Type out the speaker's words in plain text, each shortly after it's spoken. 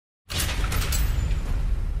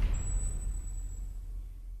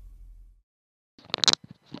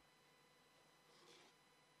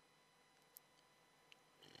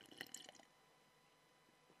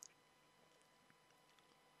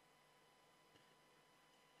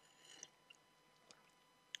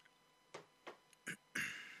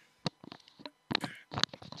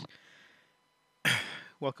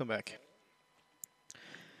welcome back.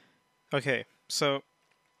 Okay, so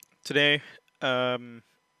today I'm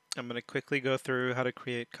going to quickly go through how to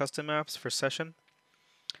create custom maps for Session.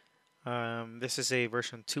 This is a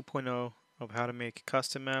version 2.0 of how to make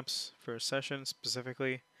custom maps for Session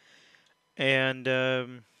specifically. And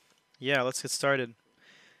yeah, let's get started.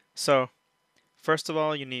 So, first of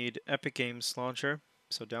all, you need Epic Games Launcher,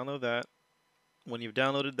 so download that. When you've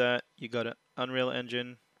downloaded that, you go to Unreal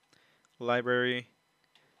Engine, Library,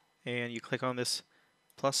 and you click on this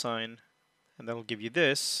plus sign, and that'll give you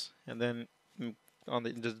this. And then on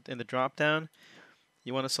in the drop down,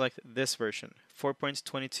 you want to select this version,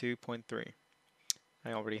 4.22.3.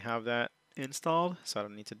 I already have that installed, so I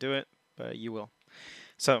don't need to do it, but you will.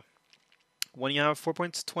 So when you have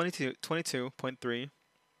 4.22.3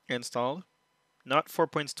 installed, not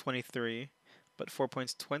 4.23, but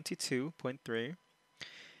 4.22.3, you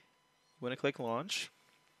want to click Launch.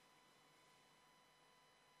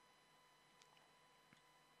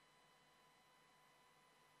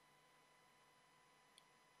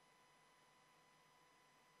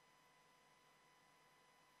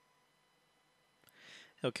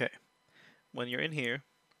 Okay, when you're in here,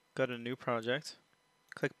 go to New Project,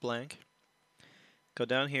 click Blank, go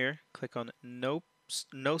down here, click on No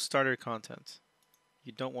Starter Content.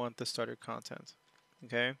 You don't want the starter content,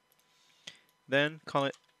 okay? Then call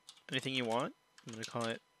it anything you want. I'm going to call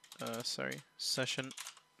it, session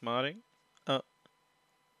modding.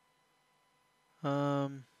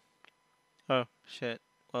 Um, oh, shit.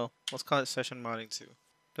 Well, let's call it session modding too.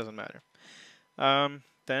 Doesn't matter.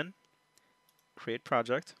 Then create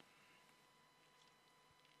project.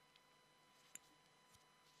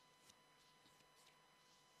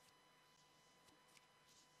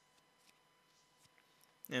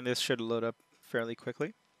 And this should load up fairly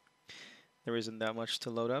quickly. There isn't that much to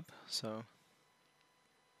load up, so.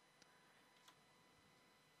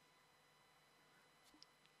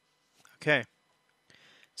 Okay.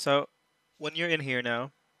 So when you're in here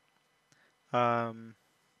now, I'm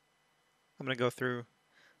going to go through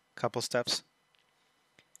a couple steps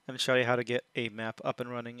and show you how to get a map up and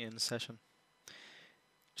running in Session.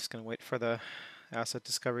 Just going to wait for the asset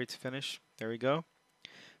discovery to finish. There we go.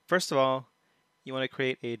 First of all, you want to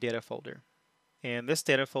create a data folder. And this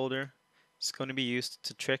data folder is going to be used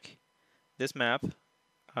to trick this map,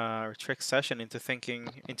 or trick Session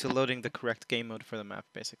into loading the correct game mode for the map,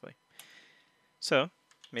 basically. So,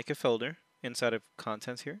 make a folder inside of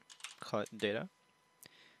contents here, call it data.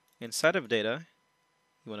 Inside of data,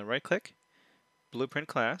 you want to right click, blueprint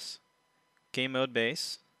class, game mode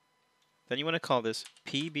base. Then you want to call this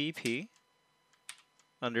PBP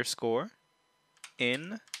underscore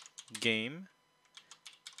in game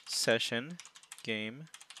session game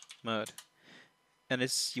mode. And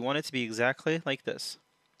you want it to be exactly like this.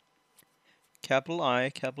 Capital I,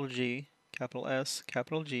 capital G, capital S,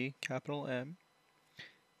 capital G, capital M,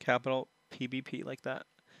 capital PBP, like that.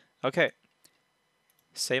 Okay.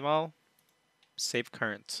 Save all, save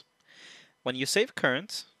current. When you save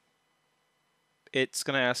current, it's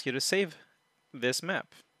going to ask you to save this map.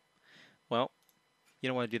 Well, you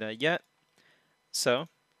don't want to do that yet. So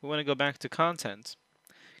we want to go back to content,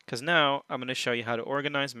 because now I'm going to show you how to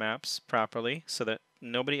organize maps properly so that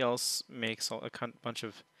nobody else makes a bunch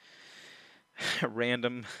of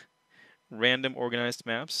random organized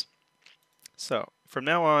maps. So from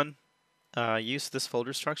now on, use this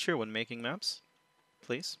folder structure when making maps,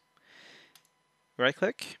 please. Right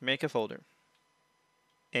click, make a folder.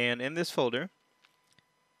 And in this folder,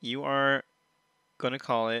 you are going to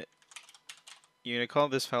call it, you're going to call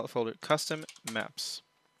this folder custom maps.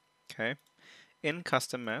 Okay. In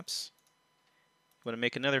custom maps, you want to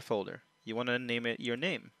make another folder. You want to name it your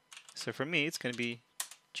name. So for me, it's going to be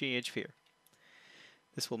GHFear.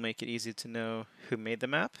 This will make it easy to know who made the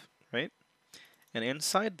map, right? And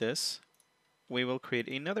inside this, we will create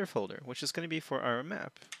another folder, which is going to be for our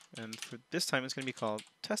map. And for this time, it's going to be called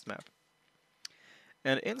test map.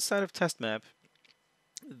 And inside of test map,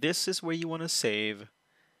 this is where you want to save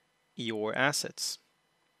your assets.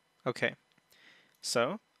 Okay,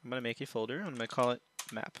 so I'm going to make a folder. I'm going to call it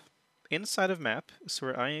map. Inside of map is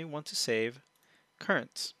where I want to save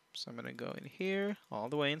current. So I'm going to go in here, all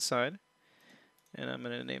the way inside, and I'm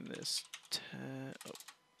going to name this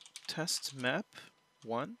test map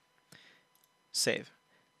 1, save.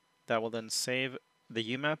 That will then save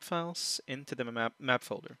the UMap files into the map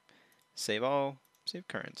folder. Save all, save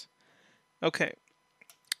current. Okay,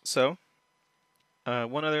 so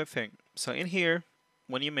one other thing. So in here,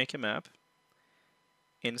 when you make a map,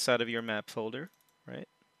 inside of your map folder, right,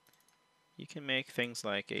 you can make things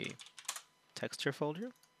like a texture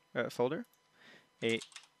folder, a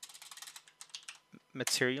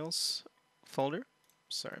materials folder.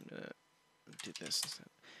 Sorry, I'm gonna do this instead.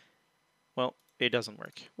 Well, it doesn't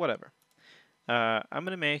work. Whatever. I'm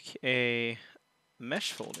gonna make a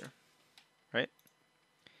mesh folder, right?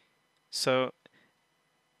 So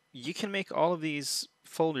you can make all of these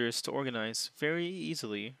folders to organize very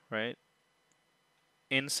easily, right?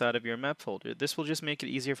 Inside of your map folder. This will just make it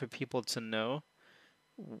easier for people to know,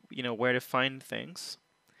 where to find things.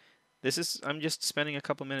 I'm just spending a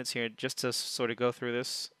couple minutes here just to sort of go through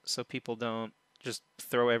this so people don't just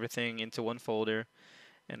throw everything into one folder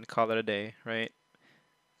and call it a day, right?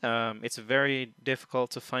 It's very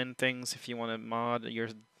difficult to find things if you want to mod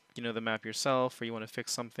the map yourself, or you want to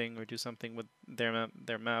fix something or do something with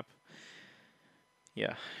their map.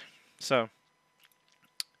 Yeah. So,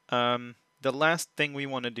 the last thing we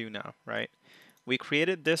want to do now, right? We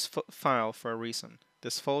created this file for a reason.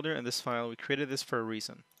 This folder and this file, we created this for a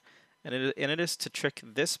reason. And it is to trick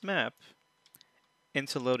this map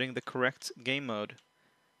into loading the correct game mode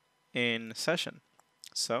in session.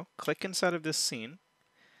 So, click inside of this scene,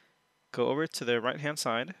 go over to the right-hand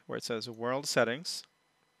side where it says World Settings,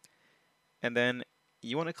 and then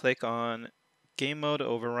you want to click on Game Mode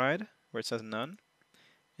Override where it says None,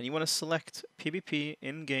 and you want to select PvP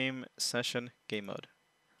in-game session game mode,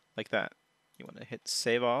 like that. You want to hit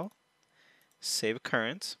Save All, Save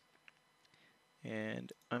Current,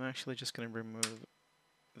 and I'm actually just going to remove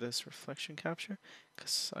this reflection capture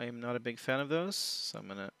because I am not a big fan of those, so I'm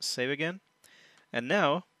going to save again. And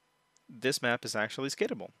now this map is actually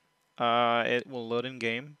skatable. It will load in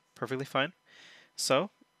game perfectly fine. So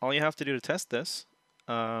all you have to do to test this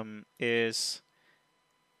is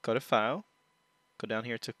go to File, go down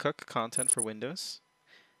here to Cook Content for Windows,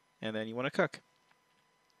 and then you want to cook.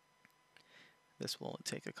 This will only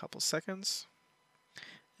take a couple seconds.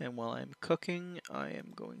 And while I'm cooking, I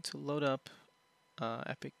am going to load up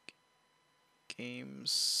Epic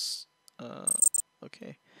Games.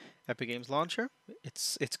 Okay, Epic Games Launcher.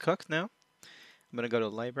 It's cooked now. I'm gonna go to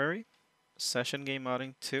Library, Session Game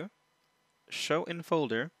Modding 2, Show in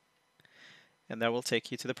Folder, and that will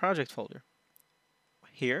take you to the project folder.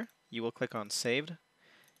 Here, you will click on Saved,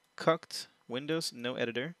 Cooked, Windows, No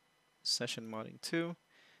Editor, Session Modding 2,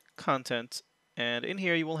 Content, and in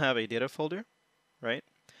here you will have a data folder, right,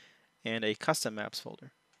 and a custom maps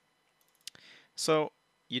folder. So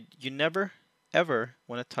you never ever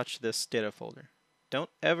want to touch this data folder. Don't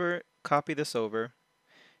ever copy this over.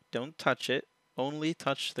 Don't touch it. Only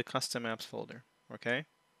touch the custom maps folder, okay?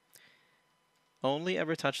 Only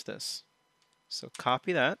ever touch this. So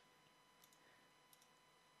copy that.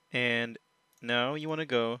 And now you want to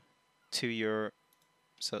go to your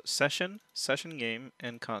session game,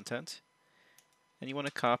 and content. And you want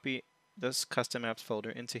to copy this custom maps folder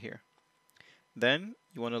into here. Then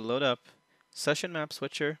you want to load up session map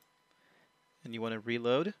switcher, and you want to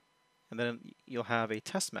reload, and then you'll have a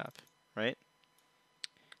test map, right?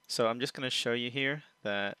 So I'm just going to show you here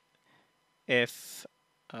that if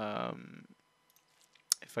I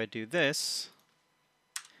do this,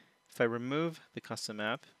 if I remove the custom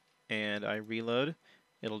map and I reload,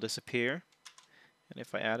 it'll disappear. And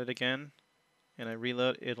if I add it again and I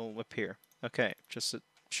reload, it'll appear. Okay, just to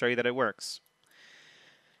show you that it works.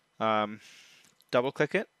 Double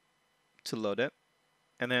click it to load it,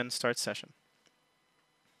 and then start session.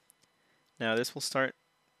 Now this will start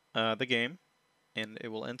the game, and it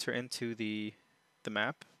will enter into the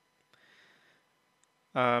map.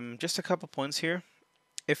 Just a couple points here.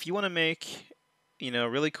 If you want to make,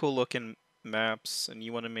 really cool looking maps, and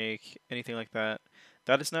you want to make anything like that,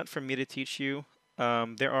 that is not for me to teach you.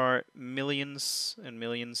 There are millions and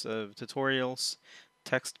millions of tutorials,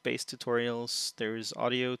 text-based tutorials, there's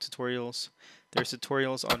audio tutorials, there's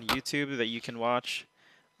tutorials on YouTube that you can watch,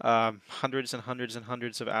 hundreds and hundreds and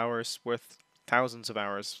hundreds of hours worth, thousands of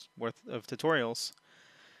hours worth of tutorials,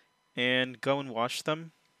 and go and watch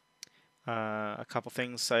them. A couple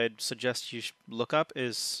things I'd suggest you look up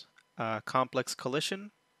is complex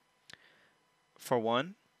collision, for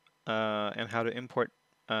one, and how to import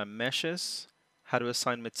meshes, how to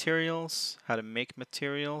assign materials, how to make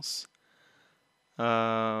materials.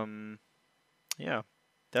 Yeah,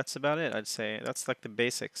 that's about it, I'd say. That's like the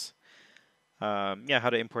basics. Yeah, how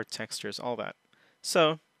to import textures, all that.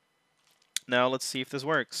 So, now let's see if this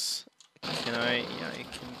works. Can I, yeah, I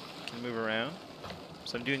can move around.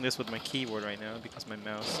 So I'm doing this with my keyboard right now because my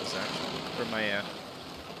mouse is actually, or my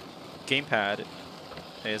gamepad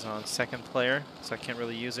is on second player, so I can't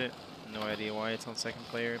really use it. No idea why it's on second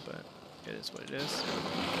player, but it is what it is.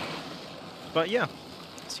 But yeah,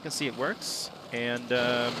 as you can see, it works. And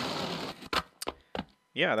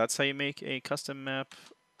yeah, that's how you make a custom map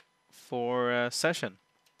for session.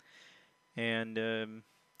 And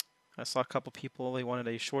I saw a couple people, they wanted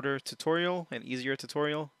a shorter tutorial, an easier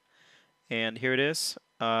tutorial, and here it is.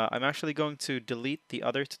 I'm actually going to delete the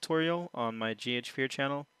other tutorial on my GHFear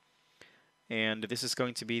channel, and this is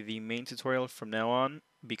going to be the main tutorial from now on,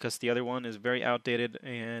 because the other one is very outdated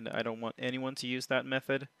and I don't want anyone to use that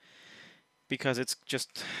method, because it's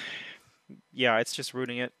just, yeah, it's just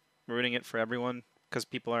ruining it for everyone, because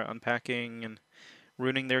people are unpacking and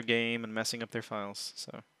ruining their game and messing up their files.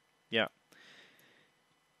 So, yeah.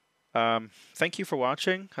 Thank you for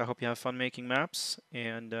watching. I hope you have fun making maps,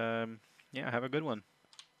 and yeah, have a good one.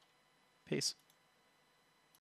 Peace.